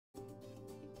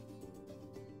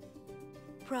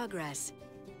progress.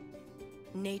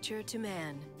 Nature to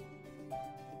man.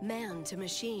 Man to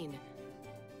machine.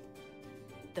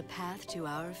 The path to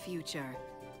our future.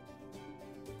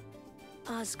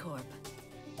 Oscorp.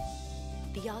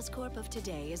 The Oscorp of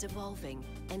today is evolving,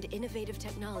 and innovative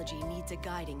technology needs a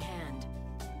guiding hand.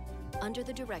 Under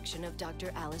the direction of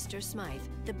Dr. Alistair Smythe,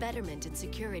 the betterment and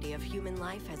security of human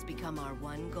life has become our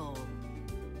one goal.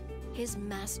 His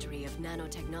mastery of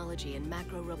nanotechnology and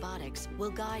macro-robotics will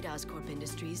guide Oscorp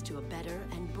Industries to a better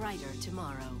and brighter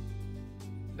tomorrow.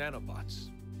 Nanobots.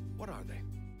 What are they?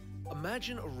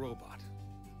 Imagine a robot.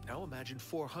 Now imagine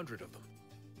 400 of them,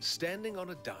 standing on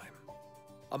a dime.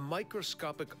 A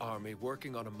microscopic army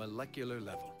working on a molecular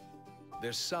level.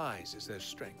 Their size is their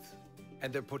strength,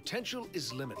 and their potential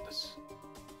is limitless.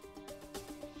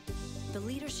 The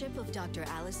leadership of Dr.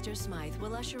 Alistair Smythe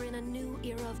will usher in a new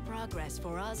era of progress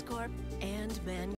for Oscorp and mankind.